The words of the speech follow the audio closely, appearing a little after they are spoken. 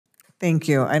Thank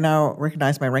you. I now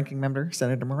recognize my ranking member,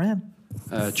 Senator Moran.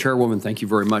 Chairwoman, thank you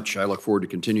very much. I look forward to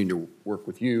continuing to work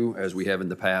with you as we have in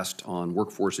the past on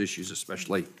workforce issues,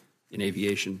 especially in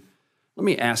aviation. Let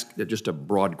me ask just a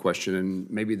broad question, and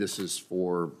maybe this is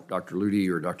for Dr. Ludi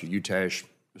or Dr. Utash,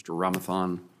 Mr.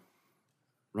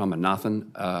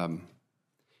 Ramanathan.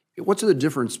 What's the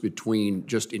difference between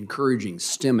just encouraging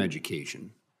STEM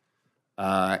education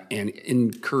and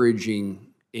encouraging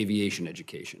aviation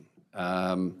education?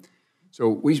 So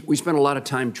we spent a lot of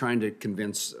time trying to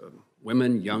convince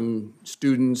women, young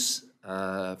students,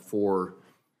 to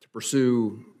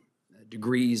pursue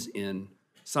degrees in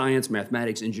science,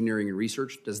 mathematics, engineering, and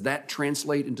research. Does that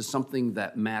translate into something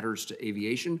that matters to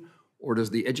aviation, or does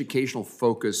the educational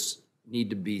focus need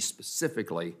to be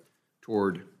specifically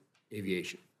toward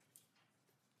aviation?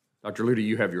 Dr. Ludi,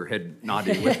 you have your head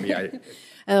nodding with me.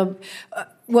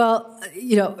 Well,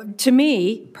 to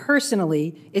me,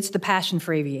 personally, it's the passion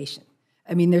for aviation.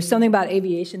 I mean, there's something about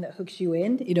aviation that hooks you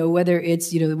in, whether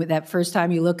it's, that first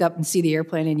time you look up and see the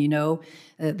airplane and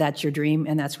that's your dream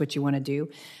and that's what you want to do.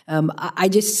 I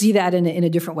just see that in a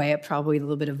different way. Probably a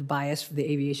little bit of a bias for the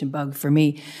aviation bug for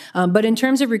me. But in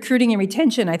terms of recruiting and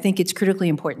retention, I think it's critically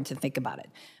important to think about it.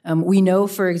 We know,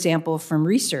 for example, from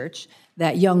research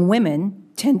that young women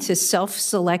tend to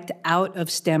self-select out of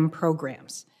STEM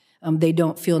programs. They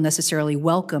don't feel necessarily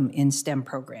welcome in STEM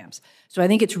programs. So I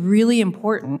think it's really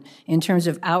important in terms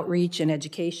of outreach and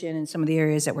education and some of the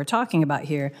areas that we're talking about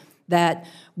here, that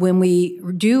when we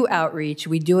do outreach,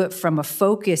 we do it from a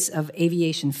focus of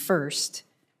aviation first,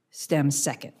 STEM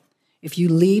second. If you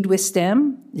lead with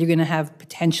STEM, you're going to have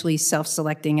potentially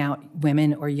self-selecting out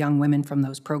women or young women from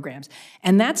those programs.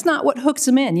 And that's not what hooks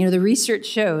them in. The research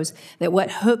shows that what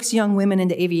hooks young women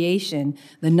into aviation,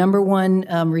 the number one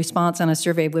response on a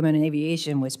survey of women in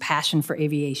aviation was passion for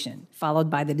aviation,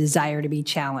 followed by the desire to be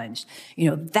challenged.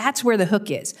 That's where the hook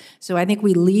is. So I think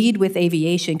we lead with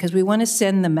aviation because we want to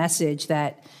send the message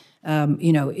that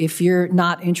if you're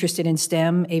not interested in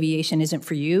STEM, aviation isn't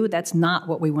for you. That's not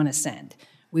what we want to send.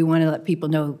 We want to let people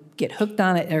know, get hooked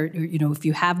on it, or if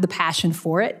you have the passion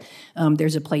for it,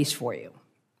 there's a place for you.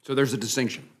 So there's a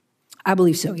distinction. I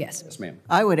believe so, yes. Yes, ma'am.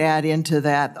 I would add into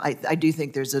that, I do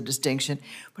think there's a distinction.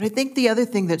 But I think the other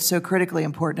thing that's so critically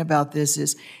important about this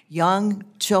is young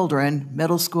children,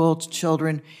 middle school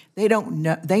children, they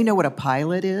know what a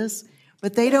pilot is,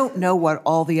 but they don't know what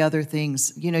all the other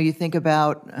things, you think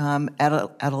about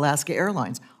at Alaska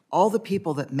Airlines, all the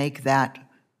people that make that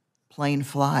plane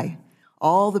fly,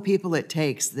 all the people it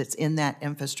takes that's in that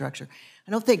infrastructure.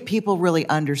 I don't think people really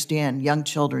understand, young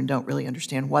children don't really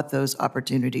understand what those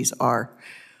opportunities are.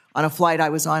 On a flight I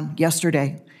was on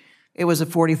yesterday, it was a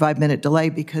 45-minute delay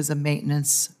because a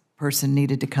maintenance person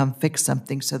needed to come fix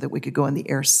something so that we could go in the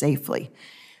air safely.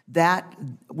 That,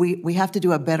 we have to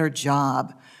do a better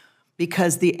job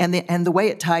because the way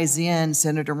it ties in,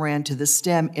 Senator Moran, to the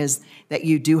STEM is that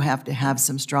you do have to have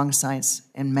some strong science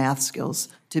and math skills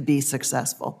to be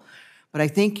successful. But I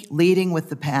think leading with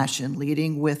the passion,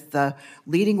 leading with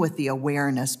the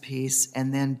awareness piece,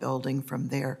 and then building from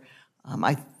there,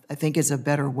 I think is a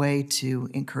better way to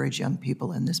encourage young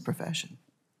people in this profession.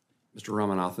 Mr.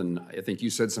 Ramanathan, I think you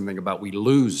said something about we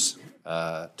lose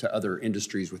to other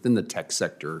industries within the tech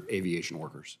sector, aviation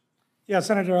workers. Yeah,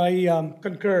 Senator, I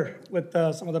concur with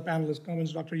some of the panelists'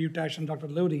 comments, Dr. Utash and Dr.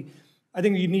 Lodi. I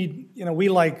think you need,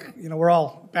 we're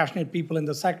all passionate people in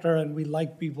the sector, and we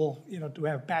like people, to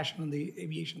have passion in the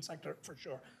aviation sector for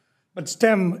sure. But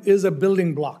STEM is a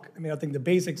building block. I think the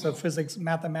basics of physics,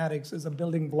 mathematics is a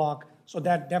building block, so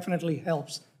that definitely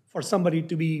helps for somebody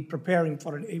to be preparing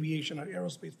for an aviation or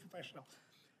aerospace professional.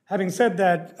 Having said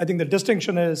that, I think the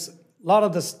distinction is a lot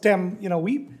of the STEM,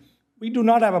 we do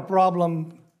not have a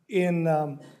problem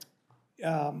in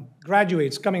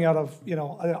graduates coming out of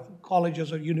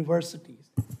colleges or universities,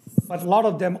 but a lot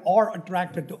of them are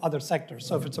attracted to other sectors.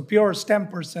 So if it's a pure STEM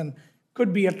person,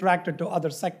 could be attracted to other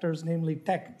sectors, namely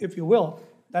tech, if you will,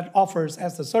 that offers,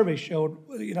 as the survey showed,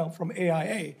 from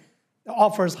AIA,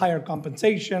 offers higher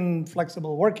compensation,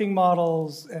 flexible working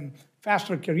models, and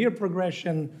faster career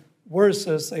progression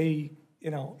versus a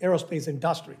aerospace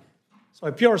industry. So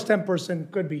a pure STEM person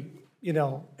could be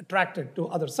attracted to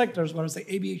other sectors, whereas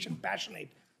the aviation passionate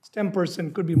STEM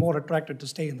person could be more attracted to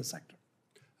stay in the sector.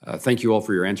 Thank you all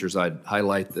for your answers. I'd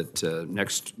highlight that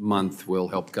next month we'll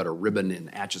help cut a ribbon in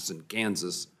Atchison,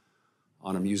 Kansas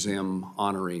on a museum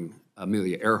honoring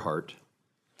Amelia Earhart,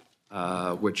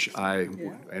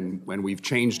 and when we've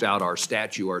changed out our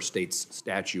state's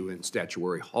statue in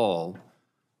Statuary Hall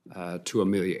to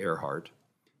Amelia Earhart.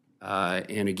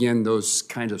 And again, those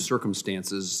kinds of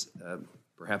circumstances,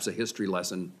 perhaps a history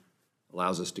lesson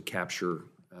allows us to capture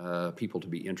people to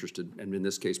be interested, and in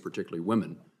this case, particularly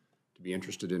women, to be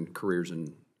interested in careers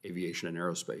in aviation and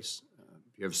aerospace.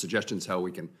 If you have suggestions how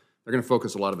we can, they're going to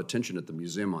focus a lot of attention at the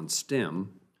museum on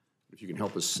STEM. If you can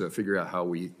help us figure out how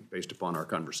we, based upon our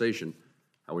conversation,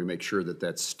 how we make sure that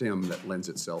that's STEM that lends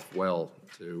itself well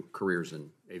to careers in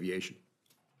aviation.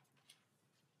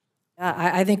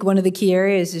 I think one of the key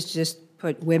areas is just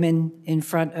put women in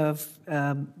front of,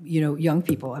 young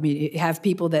people. I mean, have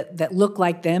people that look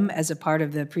like them as a part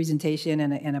of the presentation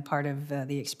and a part of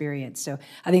the experience. So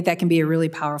I think that can be a really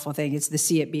powerful thing. It's the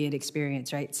see it, be it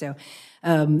experience, right? So,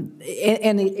 and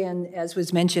as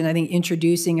was mentioned, I think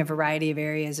introducing a variety of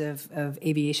areas of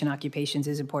aviation occupations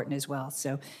is important as well.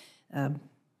 So,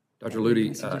 Dr.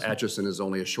 Ludi, Atchison is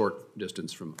only a short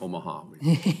distance from Omaha.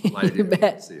 We're delighted you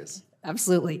to see us.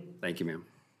 Absolutely. Thank you, ma'am.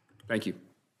 Thank you.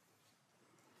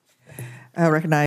 Recognize